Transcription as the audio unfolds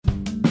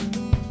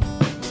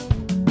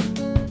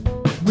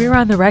We're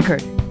on the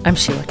record. I'm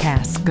Sheila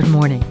Cass. Good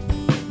morning.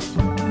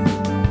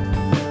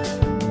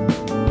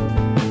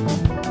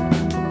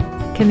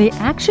 Can the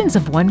actions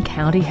of one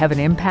county have an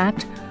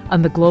impact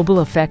on the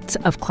global effects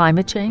of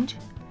climate change?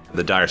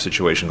 The dire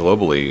situation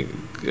globally,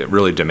 it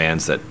really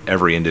demands that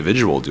every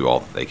individual do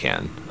all that they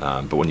can.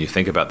 But when you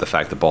think about the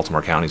fact that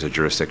Baltimore County is a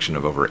jurisdiction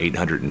of over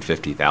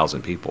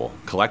 850,000 people,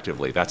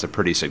 collectively, that's a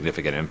pretty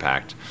significant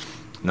impact,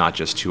 not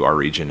just to our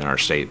region and our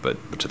state,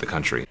 but to the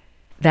country.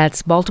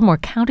 That's Baltimore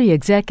County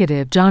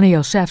Executive Johnny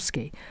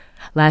Olszewski.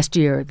 Last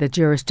year, the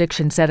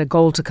jurisdiction set a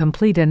goal to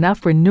complete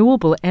enough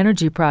renewable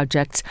energy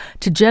projects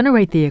to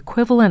generate the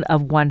equivalent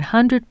of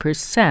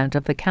 100%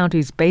 of the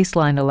county's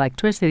baseline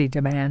electricity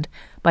demand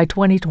by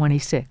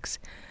 2026.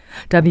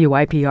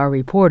 WIPR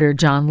reporter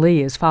John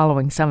Lee is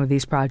following some of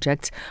these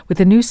projects with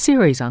a new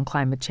series on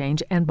climate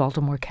change and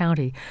Baltimore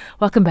County.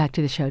 Welcome back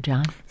to the show,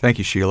 John. Thank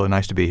you, Sheila.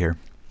 Nice to be here.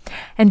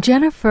 And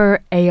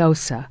Jennifer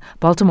Aosa,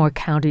 Baltimore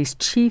County's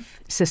Chief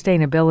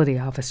Sustainability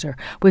Officer,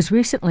 was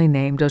recently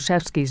named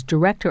Olszewski's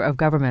Director of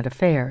Government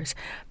Affairs.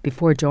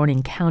 Before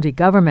joining county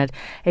government,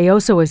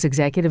 Aosa was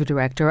Executive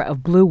Director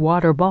of Blue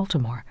Water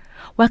Baltimore.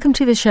 Welcome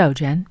to the show,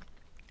 Jen.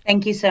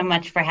 Thank you so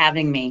much for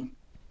having me.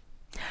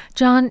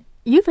 John,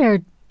 you've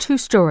aired two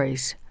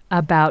stories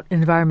about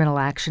environmental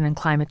action and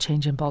climate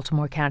change in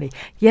Baltimore County.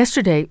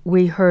 Yesterday,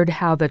 we heard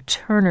how the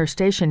Turner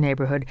Station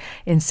neighborhood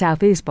in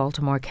southeast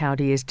Baltimore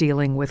County is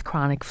dealing with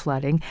chronic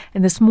flooding.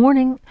 And this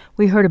morning,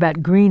 we heard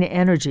about green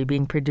energy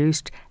being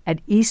produced at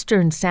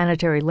Eastern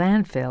Sanitary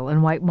Landfill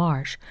in White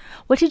Marsh.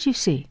 What did you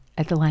see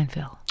at the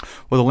landfill?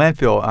 Well, the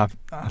landfill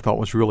I thought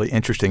was really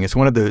interesting. It's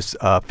one of those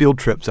field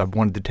trips I've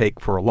wanted to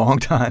take for a long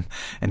time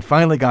and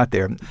finally got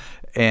there.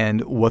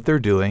 And what they're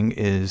doing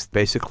is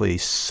basically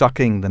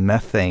sucking the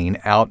methane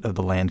out of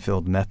the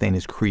landfill. The methane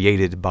is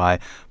created by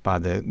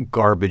the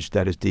garbage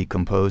that is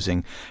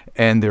decomposing.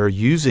 And they're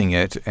using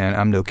it, and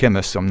I'm no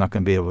chemist, so I'm not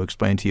going to be able to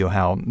explain to you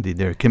how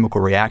there are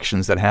chemical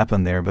reactions that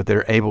happen there, but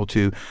they're able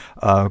to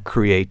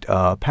create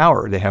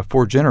power. They have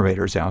 4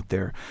 generators out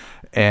there.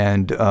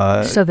 And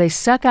so they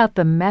suck out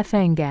the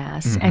methane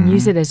gas and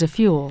use it as a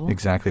fuel.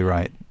 Exactly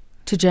right.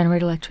 To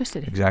generate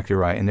electricity. Exactly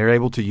right. And they're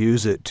able to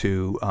use it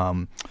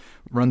to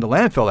run the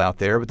landfill out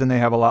there, but then they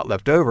have a lot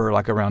left over,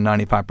 like around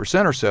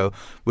 95% or so,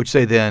 which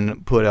they then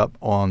put up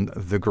on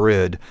the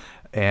grid.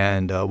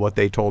 And what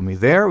they told me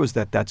there was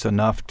that that's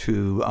enough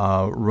to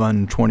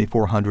run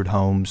 2,400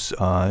 homes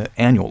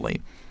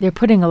annually. They're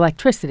putting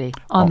electricity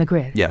on the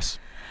grid. Yes.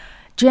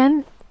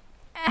 Jen,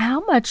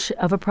 how much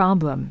of a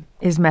problem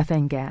is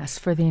methane gas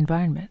for the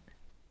environment?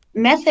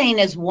 Methane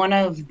is one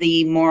of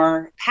the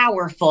more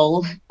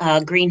powerful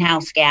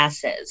greenhouse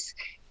gases.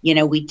 You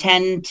know, we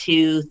tend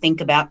to think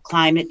about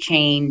climate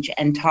change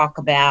and talk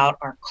about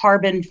our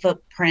carbon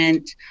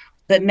footprint,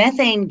 but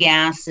methane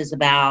gas is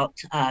about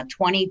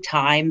 20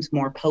 times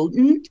more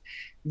potent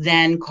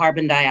than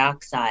carbon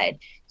dioxide.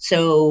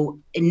 So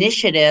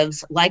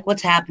initiatives like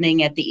what's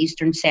happening at the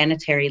Eastern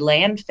Sanitary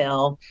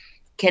Landfill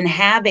can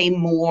have a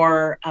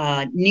more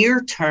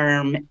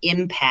near-term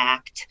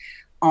impact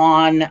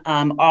on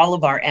all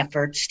of our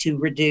efforts to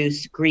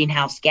reduce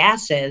greenhouse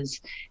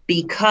gases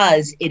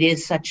because it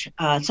is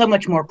so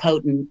much more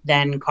potent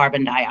than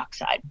carbon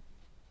dioxide.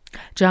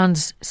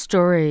 John's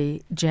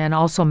story, Jen,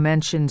 also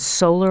mentions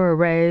solar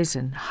arrays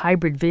and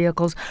hybrid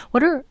vehicles.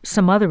 What are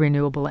some other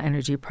renewable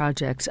energy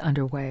projects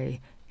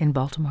underway in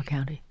Baltimore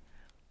County?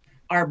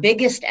 Our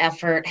biggest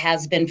effort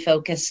has been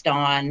focused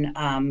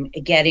on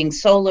getting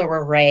solar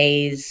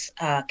arrays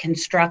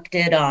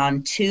constructed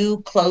on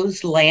 2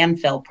 closed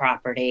landfill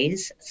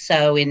properties.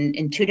 So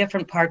in 2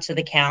 different parts of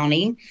the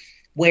county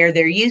where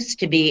there used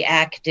to be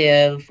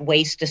active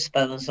waste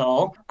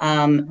disposal,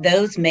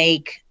 those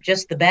make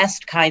just the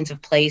best kinds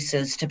of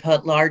places to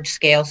put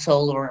large-scale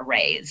solar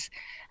arrays.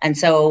 And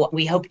so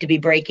we hope to be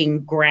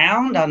breaking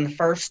ground on the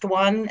first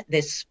one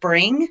this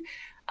spring.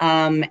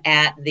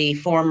 At the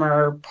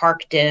former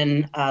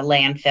Parkton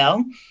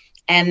landfill.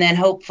 And then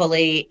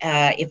hopefully,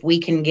 if we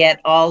can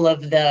get all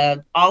of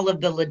the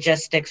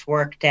logistics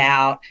worked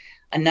out,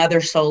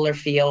 another solar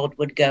field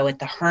would go at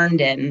the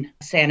Herndon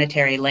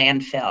Sanitary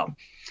Landfill.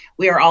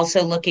 We are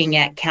also looking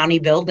at county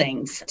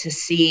buildings to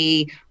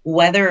see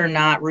whether or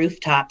not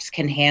rooftops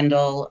can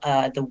handle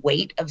the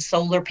weight of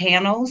solar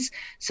panels,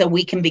 so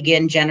we can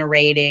begin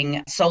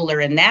generating solar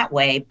in that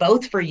way,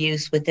 both for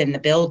use within the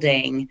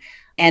building.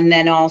 And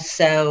then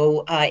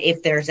also,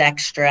 if there's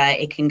extra,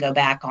 it can go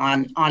back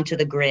onto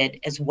the grid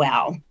as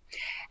well.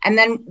 And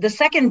then the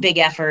second big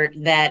effort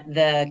that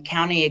the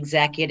county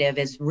executive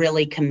is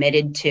really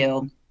committed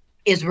to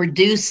is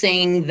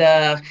reducing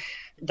the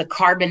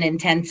carbon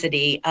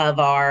intensity of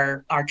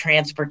our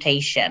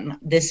transportation.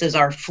 This is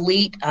our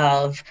fleet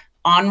of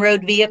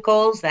on-road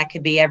vehicles. That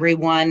could be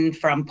everyone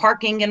from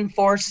parking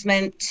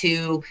enforcement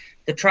to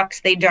the trucks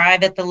they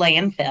drive at the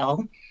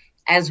landfill,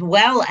 as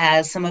well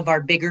as some of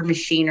our bigger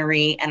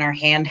machinery and our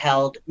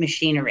handheld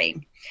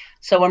machinery.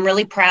 So I'm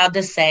really proud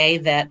to say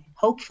that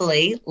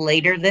hopefully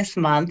later this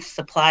month,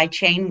 supply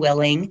chain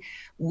willing,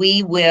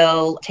 we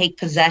will take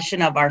possession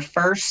of our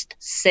first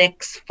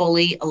 6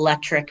 fully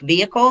electric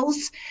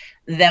vehicles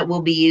that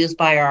will be used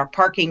by our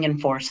parking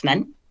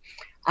enforcement.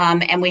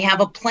 And we have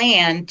a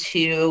plan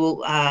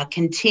to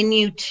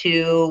continue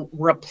to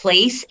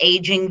replace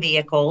aging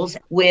vehicles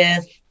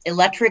with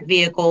electric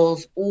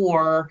vehicles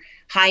or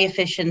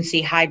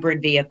high-efficiency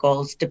hybrid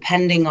vehicles,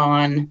 depending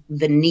on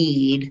the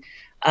need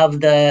of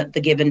the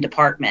given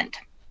department.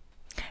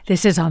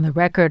 This is On the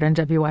Record on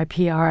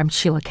WIPR. I'm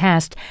Sheila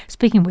Kast,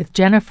 speaking with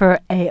Jennifer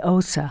A.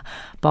 Osa,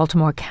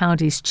 Baltimore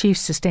County's Chief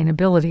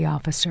Sustainability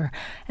Officer,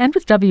 and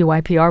with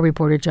WIPR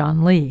reporter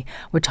John Lee.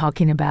 We're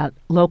talking about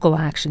local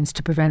actions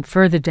to prevent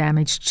further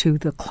damage to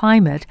the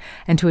climate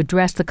and to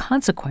address the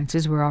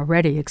consequences we're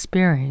already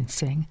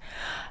experiencing.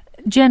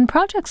 Jen,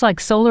 projects like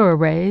solar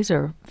arrays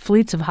or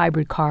fleets of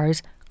hybrid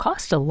cars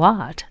cost a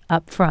lot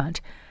up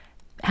front.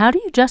 How do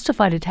you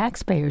justify to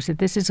taxpayers that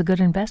this is a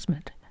good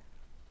investment?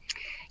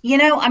 You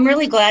know, I'm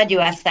really glad you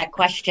asked that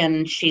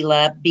question,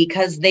 Sheila,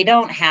 because they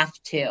don't have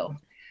to.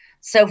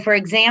 So, for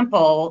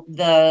example,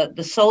 the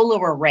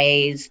solar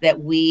arrays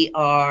that we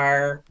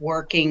are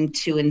working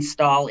to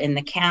install in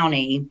the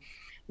county,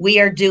 we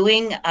are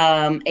doing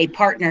a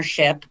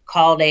partnership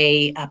called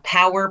a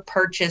power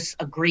purchase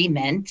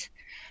agreement,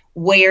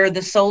 where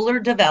the solar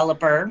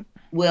developer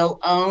will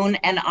own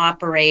and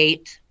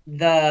operate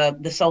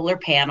the solar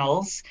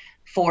panels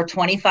for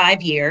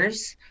 25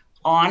 years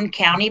on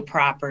county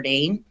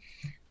property.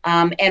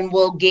 And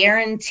will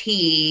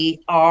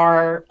guarantee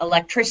our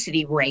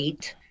electricity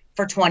rate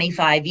for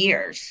 25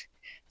 years.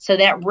 So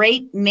that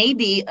rate may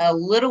be a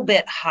little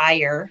bit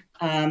higher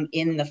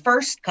in the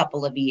first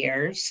couple of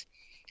years,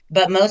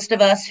 but most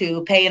of us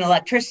who pay an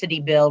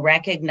electricity bill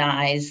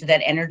recognize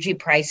that energy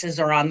prices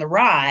are on the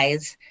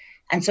rise.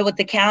 And so what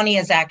the county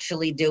is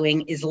actually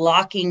doing is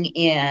locking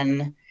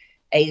in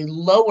a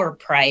lower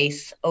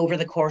price over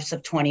the course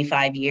of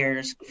 25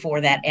 years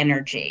for that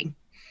energy.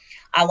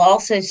 I'll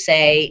also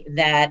say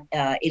that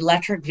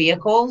electric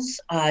vehicles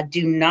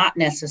do not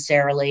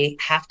necessarily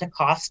have to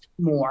cost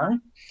more.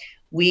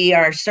 We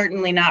are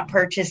certainly not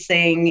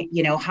purchasing,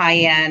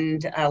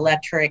 high-end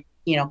electric,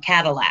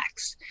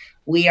 Cadillacs.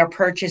 We are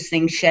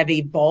purchasing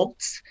Chevy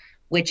Bolts,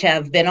 which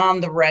have been on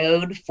the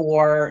road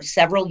for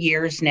several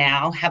years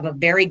now, have a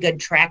very good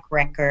track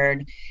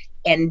record,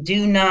 and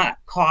do not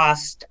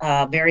cost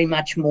very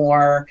much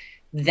more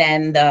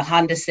than the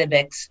Honda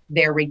Civics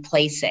they're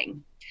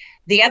replacing.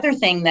 The other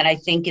thing that I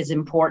think is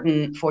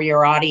important for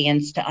your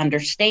audience to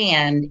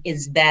understand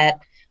is that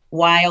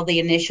while the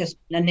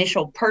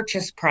initial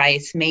purchase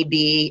price may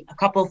be a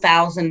couple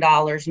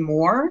 $1,000s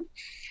more,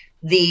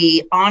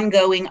 the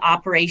ongoing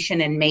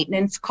operation and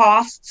maintenance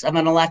costs of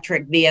an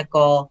electric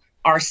vehicle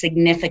are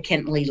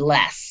significantly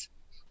less.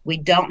 We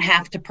don't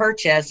have to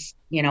purchase,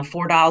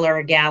 $4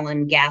 a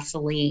gallon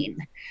gasoline.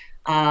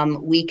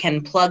 We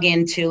can plug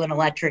into an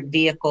electric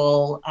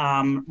vehicle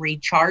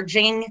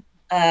recharging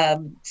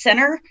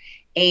center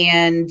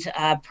and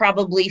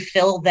probably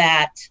fill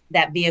that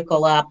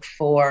vehicle up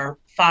for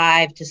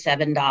 $5 to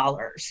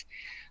 $7.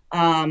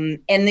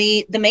 And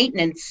the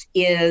maintenance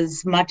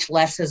is much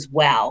less as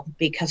well,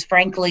 because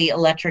frankly,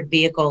 electric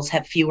vehicles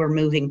have fewer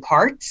moving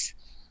parts,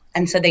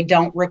 and so they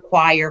don't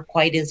require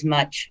quite as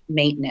much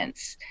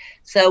maintenance.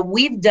 So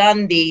we've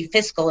done the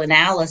fiscal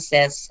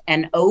analysis,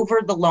 and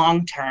over the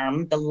long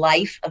term, the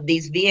life of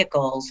these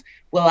vehicles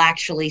will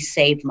actually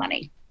save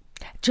money.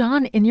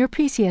 John, in your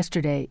piece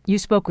yesterday, you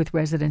spoke with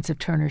residents of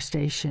Turner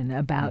Station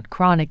about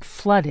chronic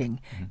flooding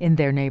in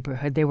their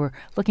neighborhood. They were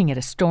looking at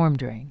a storm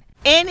drain.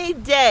 Any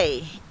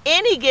day,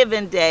 any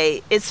given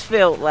day, it's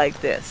filled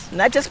like this.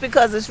 Not just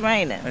because it's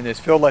raining. And it's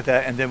filled like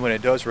that, and then when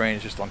it does rain,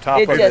 it's just on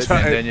top of it,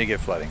 and then you get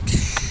flooding.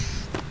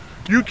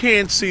 You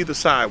can't see the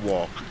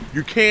sidewalk.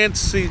 You can't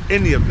see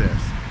any of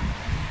this.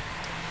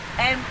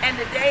 And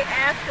the day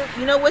after,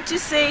 you know what you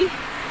see?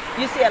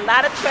 You see a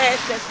lot of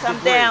trash that's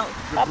come down.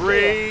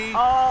 Debris,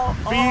 all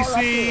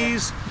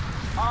feces,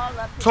 all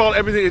up here. tall,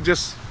 everything. It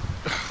just,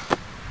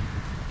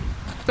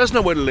 there's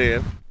nowhere to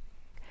live.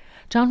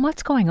 John,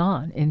 what's going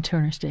on in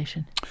Turner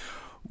Station?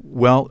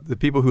 Well, the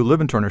people who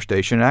live in Turner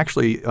Station,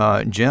 actually,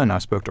 Jen, I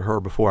spoke to her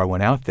before I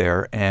went out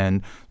there,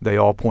 and they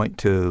all point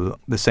to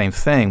the same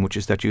thing, which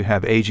is that you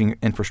have aging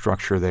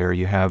infrastructure there.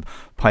 You have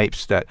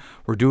pipes that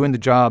were doing the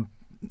job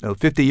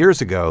 50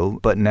 years ago,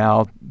 but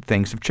now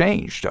things have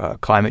changed.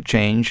 Climate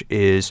change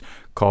is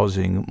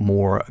causing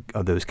more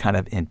of those kind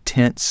of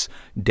intense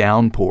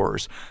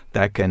downpours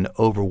that can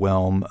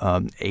overwhelm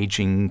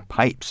aging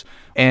pipes.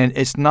 And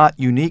it's not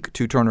unique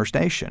to Turner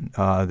Station.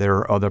 There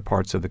are other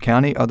parts of the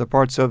county, other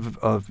parts of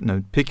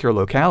pick your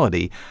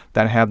locality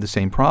that have the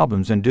same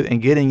problems. And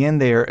getting in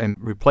there and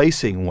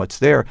replacing what's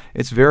there,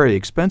 it's very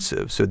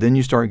expensive. So then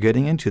you start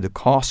getting into the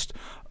cost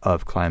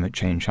of climate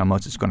change, how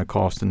much it's going to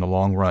cost in the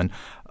long run.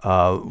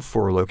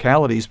 For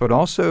localities, but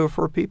also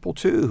for people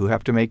too who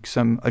have to make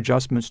some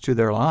adjustments to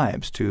their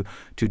lives to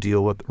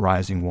deal with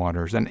rising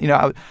waters. And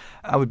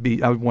I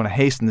would want to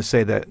hasten to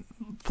say that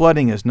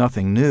flooding is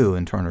nothing new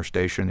in Turner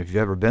Station. If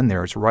you've ever been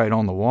there, it's right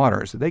on the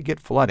water, so they get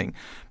flooding.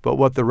 But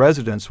what the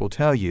residents will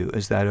tell you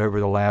is that over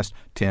the last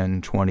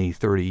 10, 20,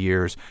 30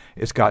 years,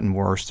 it's gotten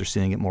worse. They're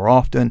seeing it more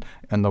often,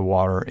 and the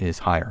water is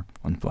higher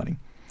on flooding.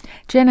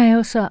 Jen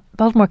Iosah,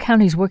 Baltimore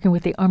County is working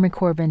with the Army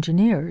Corps of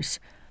Engineers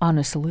on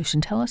a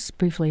solution. Tell us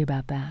briefly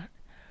about that.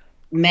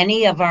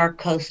 Many of our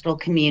coastal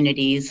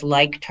communities,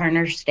 like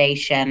Turner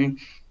Station,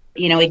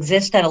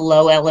 exist at a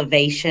low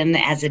elevation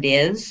as it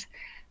is.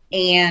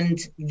 And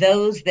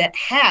those that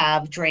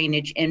have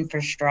drainage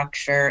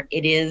infrastructure,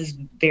 it is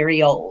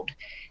very old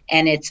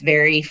and it's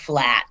very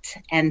flat.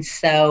 And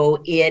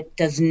so it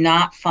does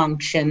not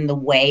function the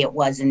way it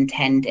was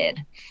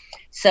intended.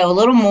 So a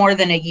little more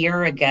than a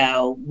year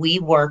ago, we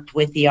worked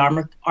with the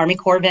Army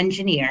Corps of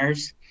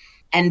Engineers,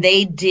 and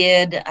they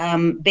did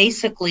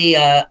basically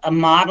a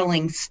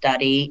modeling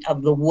study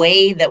of the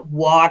way that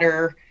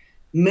water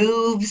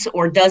moves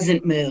or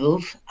doesn't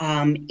move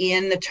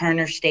in the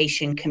Turner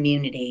Station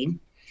community.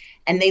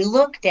 And they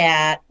looked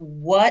at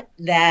what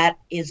that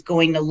is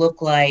going to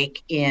look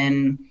like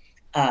in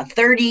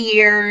 30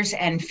 years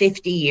and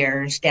 50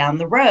 years down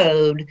the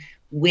road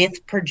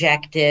with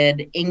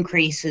projected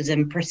increases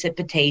in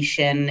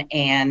precipitation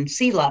and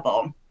sea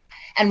level.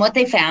 And what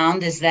they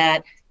found is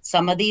that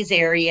some of these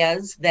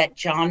areas that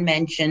John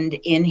mentioned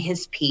in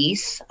his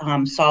piece,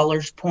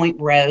 Sahlers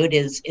Point Road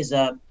is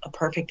a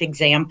perfect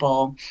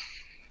example,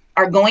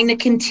 are going to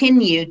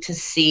continue to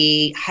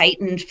see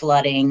heightened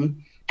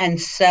flooding. And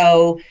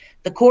so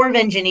the Corps of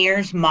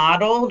Engineers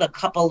modeled a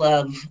couple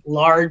of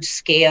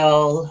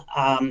large-scale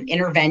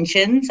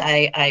interventions.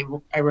 I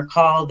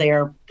recall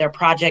their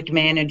project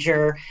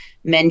manager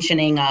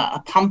mentioning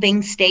a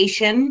pumping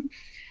station.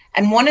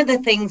 And one of the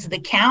things the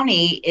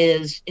county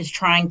is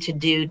trying to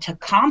do to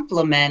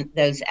complement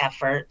those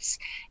efforts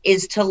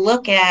is to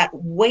look at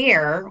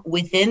where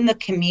within the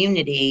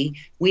community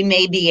we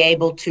may be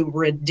able to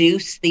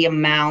reduce the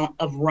amount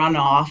of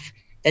runoff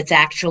that's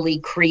actually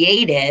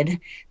created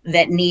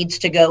that needs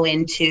to go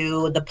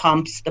into the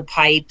pumps, the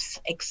pipes,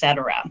 et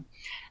cetera.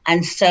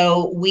 And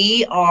so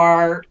we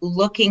are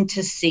looking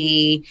to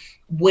see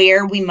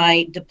where we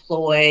might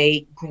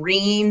deploy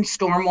green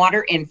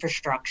stormwater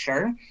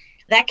infrastructure.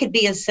 That could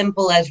be as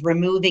simple as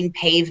removing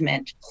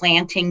pavement,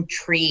 planting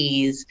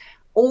trees,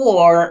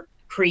 or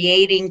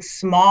creating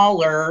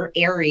smaller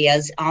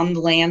areas on the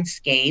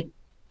landscape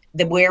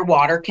where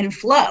water can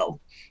flow,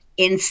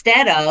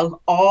 instead of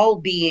all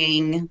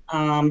being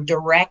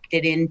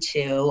directed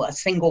into a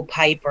single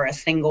pipe or a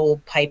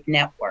single pipe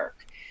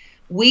network.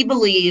 We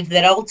believe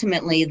that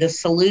ultimately the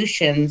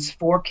solutions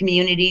for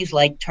communities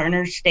like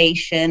Turner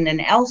Station and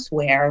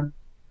elsewhere,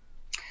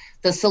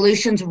 the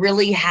solutions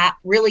really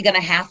going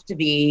to have to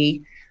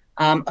be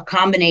a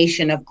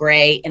combination of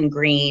gray and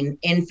green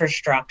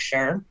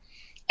infrastructure,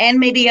 and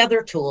maybe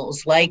other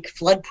tools like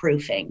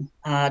floodproofing,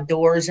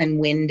 doors and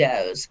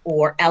windows,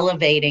 or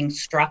elevating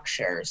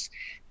structures.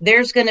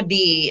 There's going to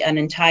be an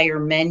entire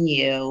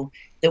menu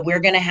that we're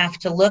going to have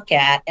to look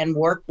at and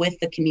work with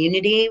the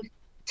community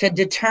to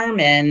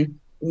determine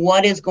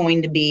what is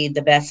going to be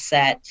the best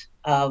set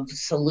of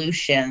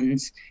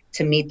solutions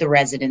to meet the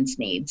residents'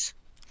 needs.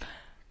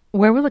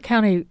 Where will the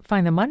county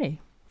find the money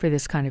for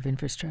this kind of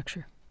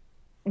infrastructure?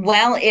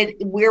 Well,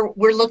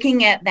 we're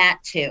looking at that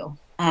too.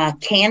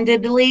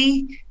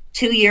 Candidly,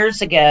 2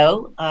 years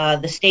ago,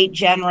 the State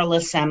General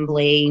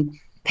Assembly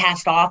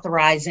passed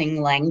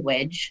authorizing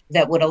language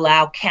that would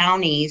allow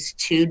counties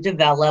to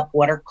develop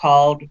what are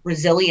called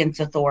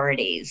resilience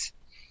authorities.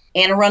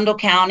 Anne Arundel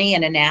County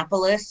and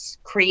Annapolis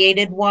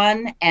created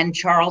one, and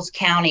Charles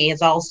County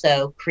has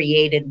also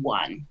created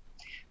one.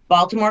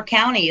 Baltimore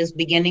County is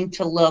beginning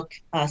to look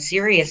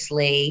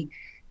seriously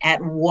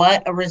at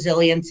what a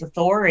resilience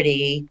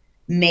authority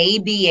may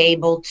be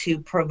able to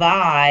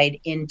provide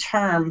in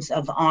terms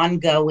of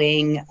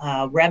ongoing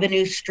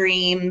revenue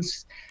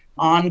streams,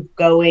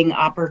 ongoing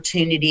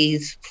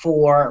opportunities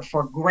for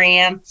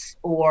grants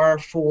or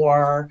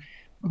for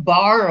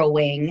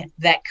borrowing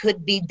that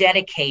could be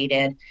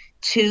dedicated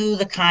to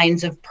the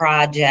kinds of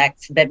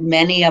projects that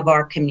many of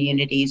our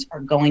communities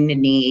are going to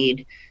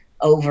need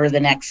over the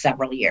next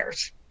several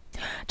years.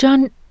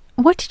 John,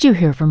 what did you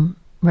hear from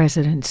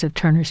residents of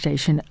Turner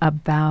Station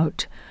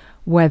about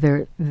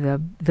whether the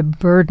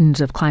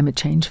burdens of climate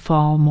change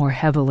fall more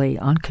heavily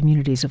on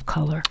communities of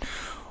color?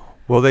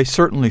 Well, they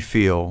certainly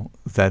feel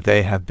that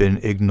they have been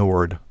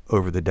ignored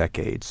over the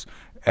decades.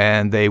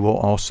 And they will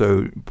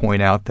also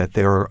point out that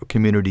there are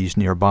communities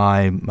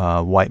nearby,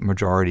 white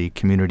majority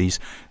communities,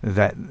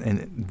 that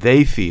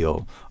they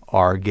feel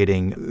are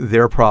getting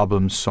their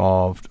problems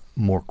solved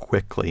more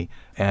quickly,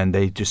 and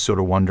they just sort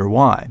of wonder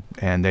why.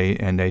 And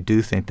they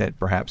do think that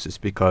perhaps it's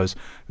because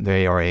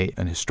they are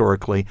an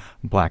historically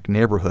black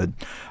neighborhood.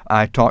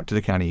 I talked to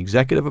the county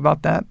executive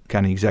about that.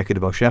 County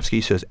Executive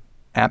Olszewski says,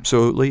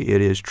 absolutely,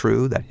 it is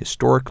true that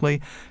historically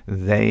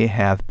they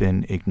have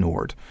been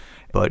ignored.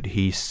 But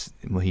he's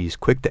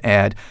quick to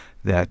add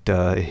that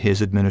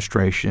his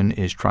administration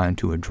is trying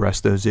to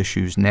address those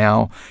issues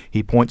now.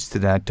 He points to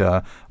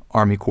that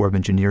Army Corps of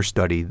Engineers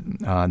study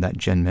that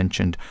Jen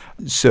mentioned.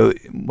 So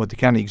what the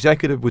county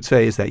executive would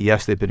say is that,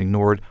 yes, they've been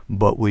ignored,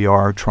 but we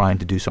are trying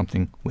to do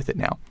something with it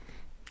now.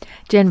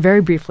 Jen,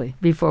 very briefly,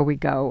 before we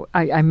go,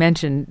 I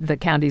mentioned the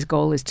county's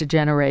goal is to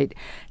generate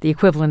the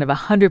equivalent of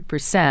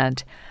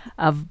 100%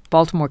 of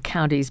Baltimore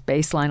County's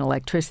baseline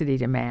electricity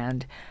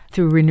demand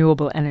through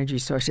renewable energy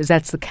sources.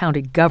 That's the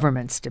county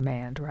government's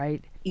demand,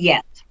 right?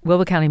 Yes. Will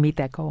the county meet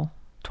that goal,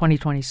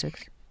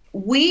 2026?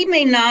 We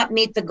may not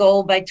meet the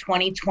goal by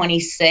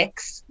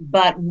 2026,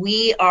 but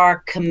we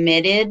are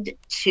committed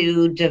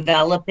to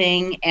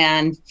developing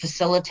and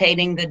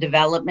facilitating the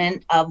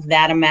development of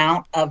that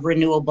amount of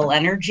renewable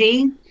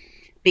energy,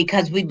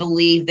 because we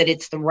believe that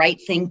it's the right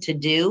thing to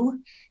do,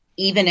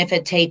 even if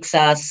it takes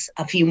us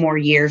a few more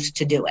years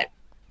to do it.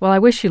 Well, I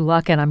wish you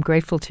luck, and I'm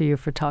grateful to you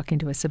for talking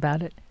to us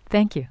about it.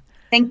 Thank you.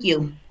 Thank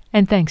you.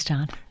 And thanks,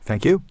 John.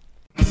 Thank you.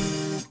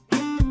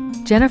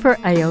 Jennifer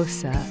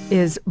Ayosa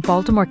is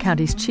Baltimore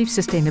County's Chief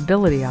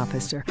Sustainability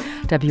Officer.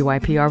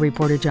 WYPR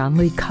reporter John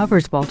Lee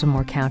covers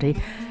Baltimore County.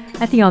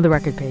 At the On the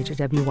Record page at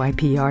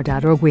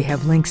WYPR.org, we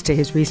have links to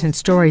his recent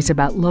stories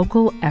about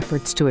local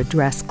efforts to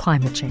address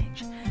climate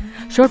change.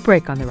 Short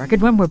break on the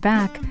record. When we're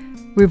back,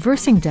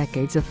 reversing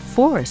decades of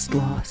forest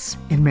loss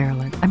in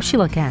Maryland. I'm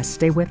Sheila Cass.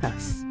 Stay with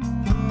us.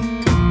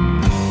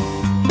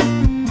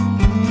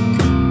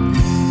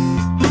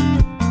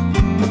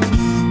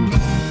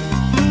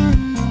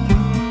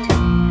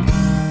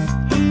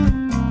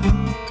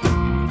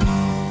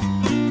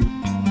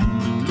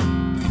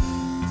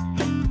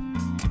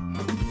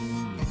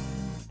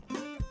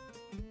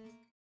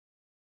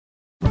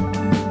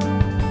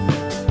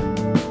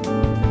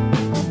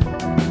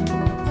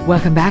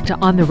 Welcome back to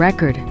On the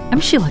Record. I'm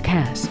Sheila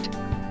Cast.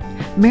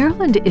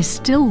 Maryland is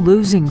still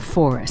losing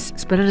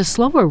forests, but at a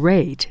slower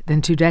rate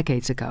than 2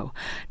 decades ago.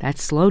 That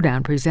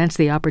slowdown presents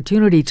the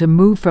opportunity to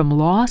move from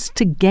loss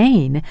to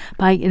gain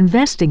by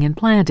investing in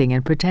planting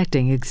and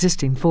protecting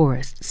existing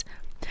forests.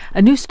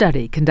 A new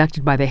study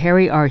conducted by the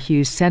Harry R.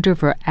 Hughes Center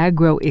for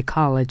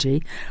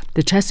Agroecology,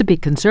 the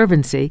Chesapeake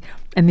Conservancy,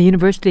 and the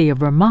University of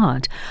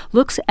Vermont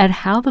looks at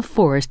how the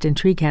forest and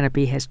tree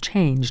canopy has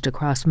changed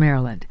across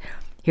Maryland.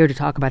 Here to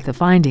talk about the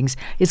findings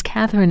is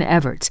Catherine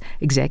Everts,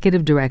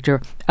 Executive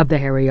Director of the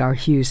Harry R.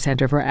 Hughes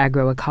Center for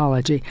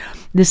Agroecology.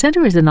 The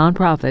center is a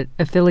nonprofit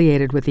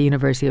affiliated with the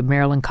University of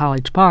Maryland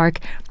College Park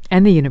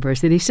and the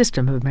University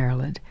System of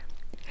Maryland.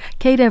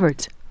 Kate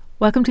Everts,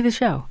 welcome to the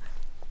show.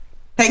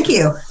 Thank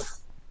you.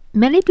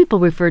 Many people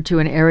refer to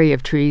an area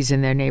of trees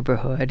in their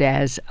neighborhood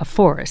as a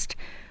forest.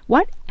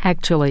 What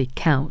actually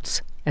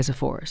counts as a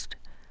forest?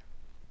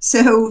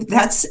 So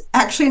that's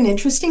actually an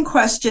interesting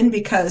question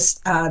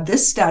because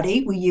this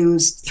study, we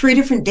used 3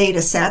 different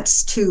data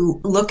sets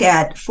to look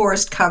at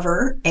forest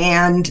cover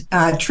and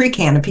tree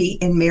canopy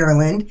in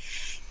Maryland.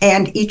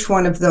 And each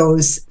one of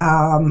those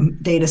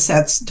data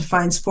sets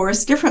defines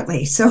forest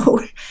differently. So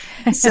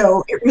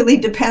it really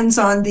depends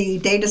on the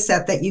data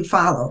set that you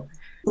follow.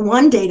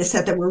 One data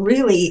set that we're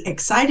really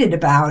excited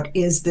about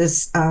is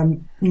this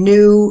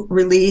new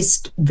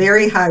released,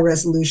 very high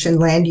resolution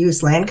land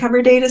use land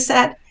cover data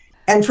set.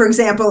 And for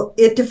example,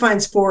 it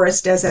defines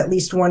forest as at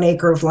least 1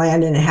 acre of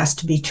land, and it has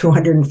to be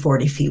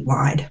 240 feet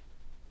wide.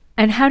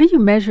 And how do you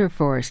measure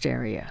forest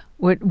area?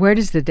 Where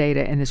does the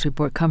data in this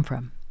report come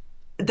from?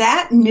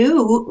 That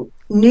new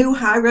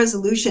high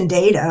resolution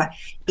data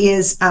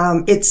is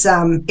it's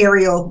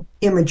aerial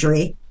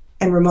imagery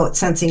and remote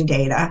sensing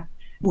data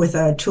with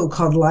a tool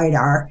called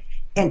LiDAR.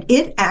 And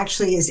it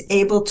actually is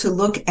able to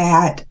look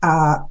at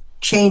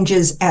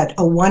changes at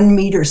a 1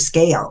 meter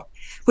scale,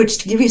 which,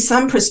 to give you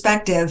some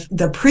perspective,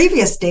 the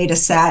previous data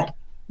set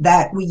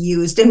that we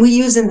used, and we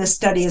use in this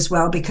study as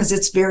well because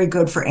it's very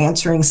good for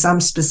answering some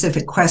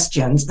specific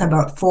questions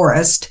about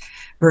forest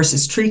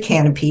versus tree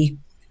canopy,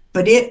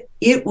 but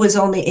it was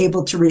only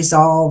able to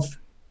resolve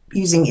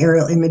using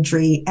aerial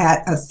imagery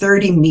at a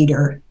 30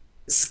 meter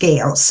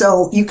scale.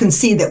 So you can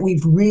see that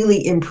we've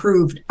really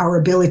improved our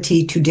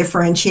ability to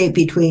differentiate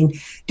between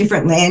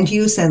different land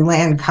use and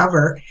land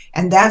cover.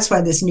 And that's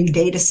why this new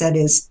data set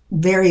is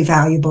very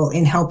valuable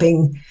in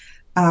helping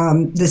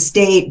the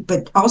state,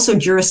 but also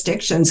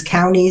jurisdictions,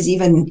 counties,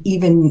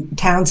 even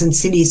towns and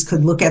cities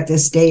could look at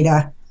this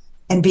data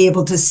and be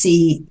able to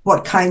see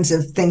what kinds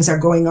of things are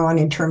going on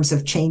in terms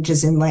of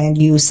changes in land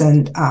use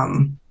and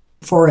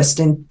forest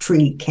and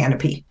tree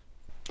canopy.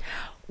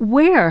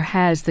 Where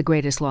has the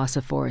greatest loss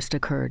of forest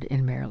occurred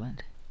in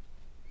Maryland?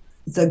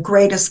 The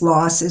greatest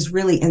loss is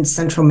really in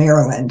central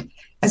Maryland.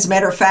 As a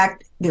matter of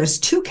fact, there's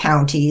 2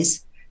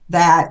 counties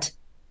that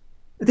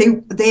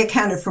they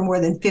accounted for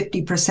more than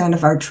 50%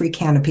 of our tree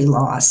canopy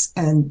loss,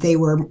 and they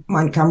were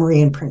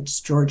Montgomery and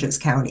Prince George's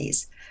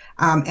counties.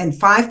 And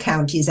 5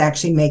 counties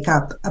actually make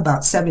up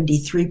about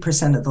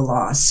 73% of the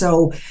loss.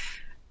 So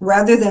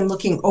rather than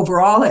looking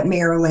overall at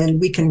Maryland,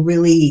 we can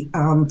really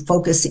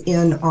focus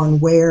in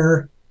on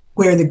where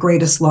the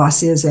greatest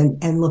loss is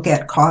and look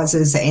at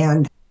causes,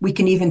 and we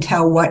can even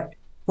tell what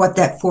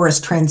that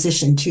forest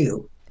transitioned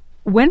to.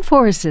 When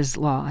forest is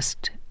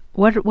lost,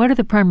 what are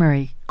the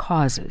primary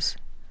causes?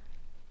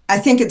 I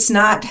think it's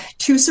not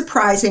too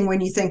surprising when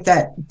you think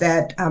that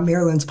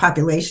Maryland's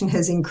population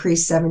has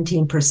increased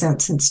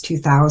 17% since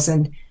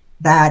 2000,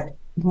 that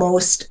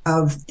most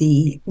of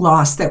the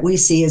loss that we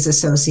see is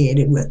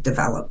associated with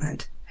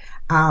development.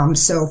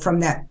 So from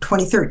that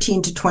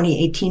 2013 to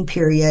 2018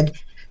 period,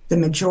 the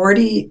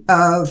majority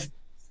of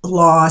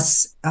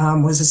loss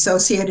was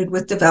associated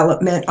with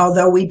development,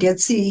 although we did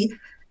see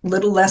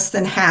little less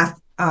than half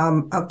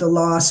of the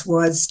loss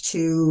was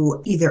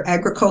to either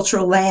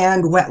agricultural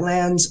land,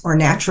 wetlands, or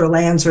natural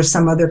lands, or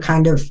some other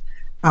kind of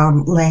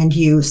land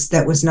use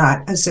that was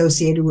not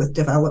associated with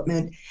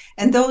development.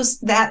 And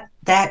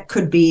that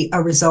could be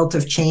a result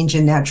of change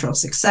in natural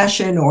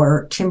succession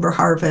or timber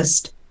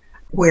harvest,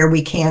 where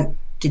we can't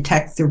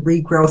detect the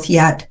regrowth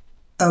yet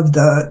of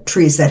the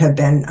trees that have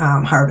been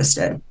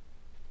harvested.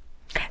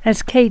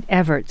 That's Kate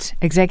Everts,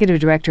 Executive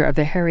Director of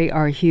the Harry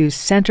R. Hughes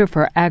Center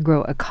for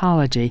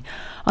Agroecology.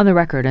 On the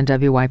record on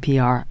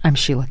WYPR, I'm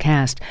Sheila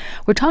Cast.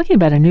 We're talking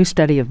about a new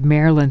study of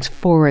Maryland's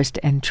forest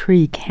and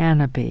tree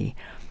canopy.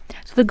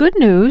 So the good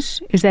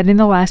news is that in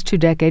the last 2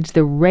 decades,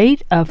 the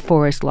rate of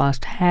forest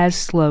loss has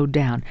slowed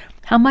down.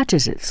 How much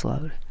has it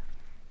slowed?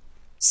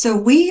 So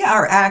we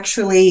are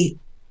actually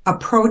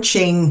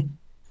approaching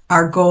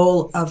our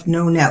goal of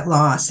no net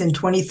loss. In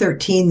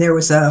 2013, there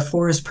was a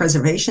Forest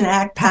Preservation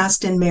Act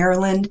passed in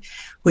Maryland,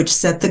 which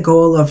set the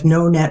goal of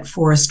no net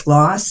forest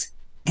loss.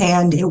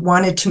 And it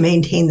wanted to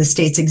maintain the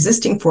state's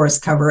existing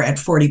forest cover at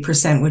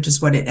 40%, which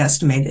is what it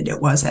estimated it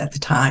was at the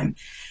time.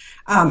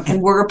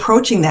 And we're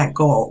approaching that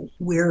goal.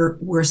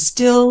 We're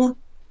still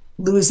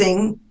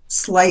losing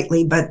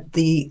slightly, but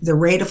the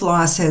rate of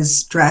loss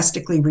has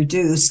drastically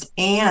reduced.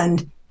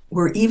 And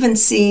we're even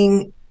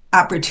seeing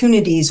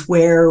opportunities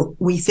where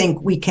we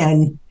think we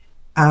can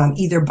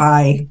either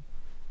by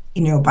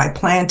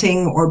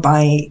planting or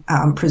by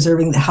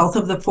preserving the health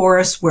of the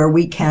forest, where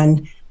we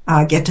can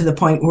get to the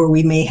point where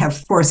we may have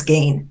forest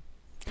gain.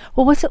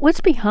 Well,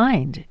 what's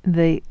behind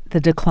the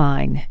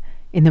decline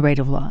in the rate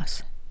of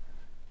loss?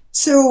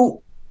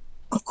 So,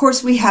 of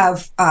course, we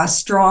have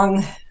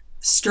strong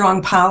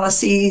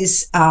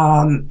policies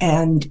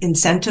and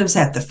incentives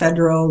at the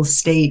federal,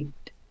 state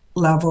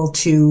level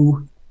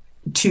to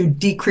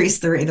decrease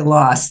the rate of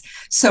loss.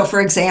 So,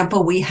 for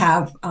example, we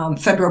have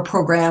federal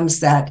programs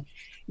that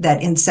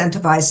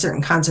incentivize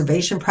certain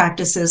conservation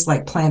practices,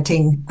 like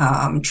planting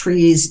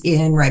trees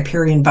in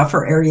riparian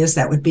buffer areas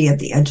that would be at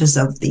the edges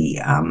of the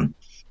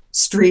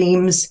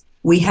streams.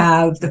 We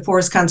have the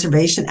Forest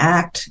Conservation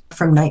Act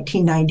from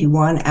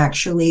 1991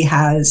 actually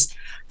has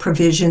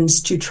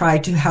provisions to try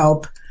to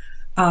help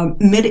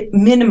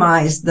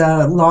minimize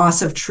the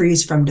loss of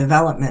trees from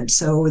development.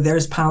 So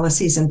there's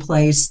policies in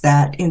place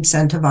that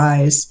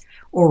incentivize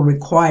or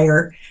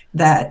require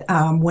that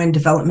when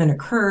development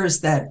occurs,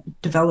 that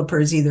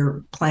developers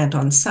either plant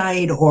on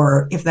site,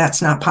 or if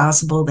that's not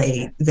possible,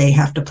 they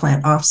have to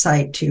plant off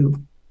site to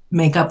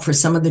make up for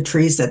some of the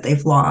trees that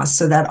they've lost.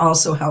 So that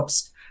also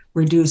helps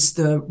reduce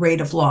the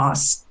rate of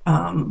loss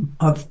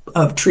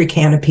of tree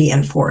canopy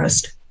and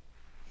forest.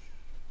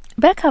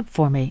 Back up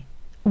for me.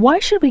 Why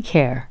should we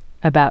care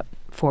about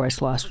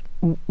forest loss?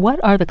 What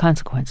are the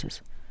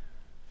consequences?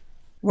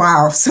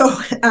 Wow.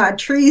 So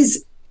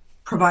trees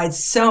provide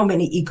so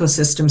many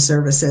ecosystem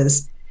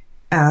services.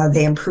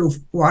 They improve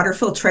water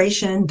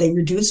filtration. They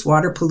reduce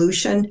water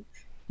pollution.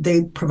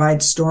 They provide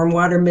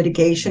stormwater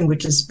mitigation,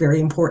 which is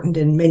very important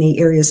in many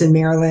areas in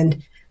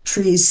Maryland.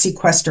 Trees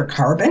sequester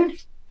carbon.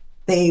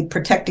 They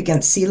protect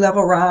against sea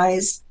level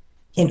rise.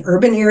 In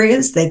urban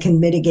areas, they can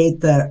mitigate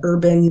the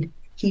urban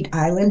heat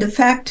island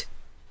effect.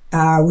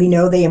 We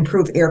know they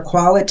improve air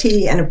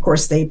quality, and of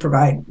course, they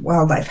provide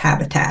wildlife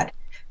habitat.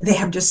 They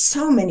have just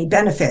so many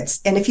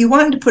benefits. And if you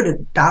wanted to put a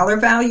dollar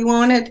value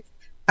on it,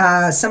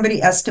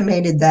 somebody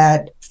estimated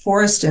that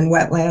forest and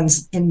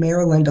wetlands in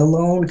Maryland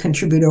alone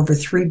contribute over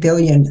 $3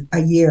 billion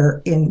a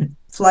year in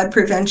flood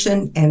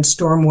prevention and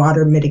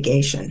stormwater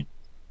mitigation.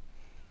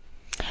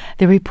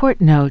 The report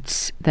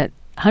notes that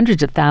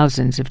hundreds of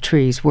thousands of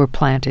trees were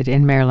planted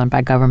in Maryland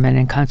by government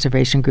and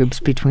conservation groups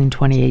between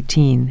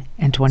 2018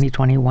 and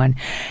 2021.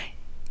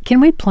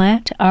 Can we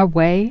plant our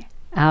way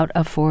out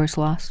of forest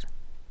loss?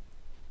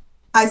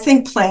 I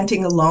think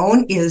planting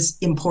alone is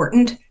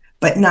important,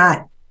 but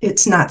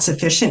it's not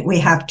sufficient. We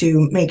have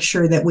to make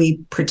sure that we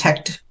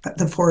protect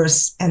the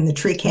forests and the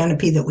tree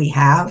canopy that we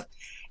have,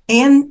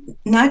 and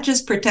not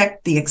just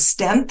protect the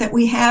extent that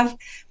we have,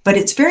 but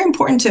it's very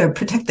important to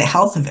protect the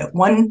health of it.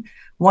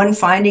 One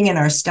finding in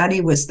our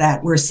study was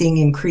that we're seeing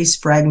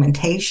increased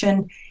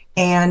fragmentation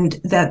and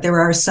that there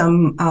are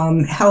some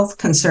health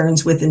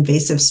concerns with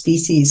invasive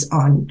species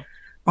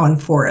on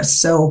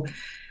forests.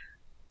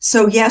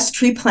 So yes,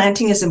 tree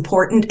planting is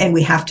important and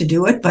we have to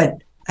do it,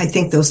 but I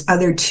think those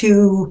other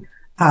two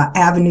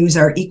avenues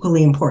are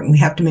equally important. We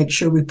have to make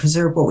sure we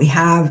preserve what we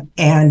have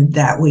and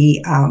that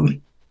we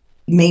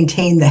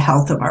maintain the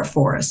health of our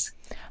forests.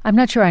 I'm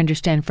not sure I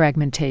understand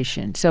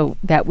fragmentation. So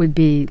that would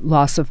be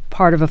loss of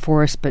part of a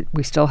forest, but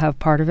we still have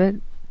part of it?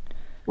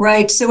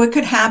 Right. So it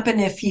could happen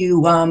if you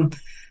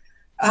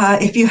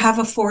If you have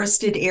a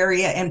forested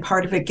area and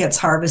part of it gets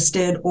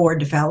harvested or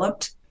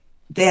developed,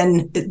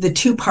 then the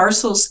two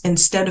parcels,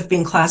 instead of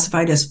being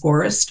classified as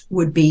forest,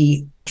 would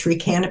be tree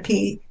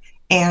canopy.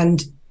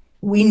 And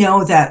we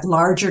know that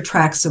larger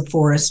tracts of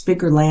forest,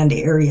 bigger land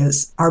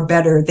areas, are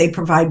better. They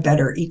provide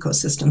better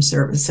ecosystem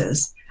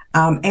services.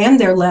 And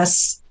they're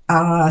less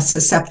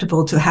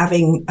susceptible to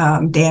having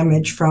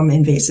damage from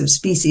invasive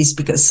species,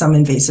 because some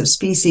invasive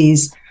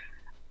species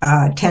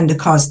tend to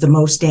cause the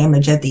most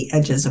damage at the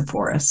edges of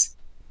forests.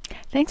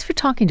 Thanks for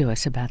talking to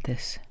us about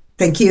this.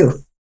 Thank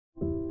you.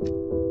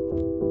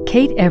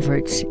 Kate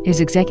Everts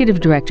is Executive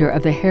Director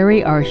of the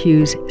Harry R.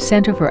 Hughes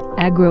Center for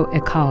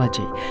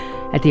Agroecology.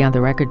 At the On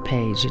the Record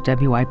page at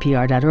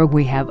WIPR.org,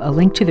 we have a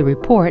link to the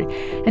report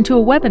and to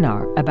a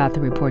webinar about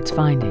the report's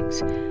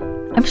findings.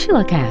 I'm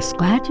Sheila Cass.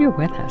 Glad you're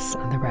with us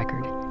on The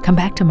Record. Come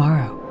back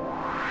tomorrow.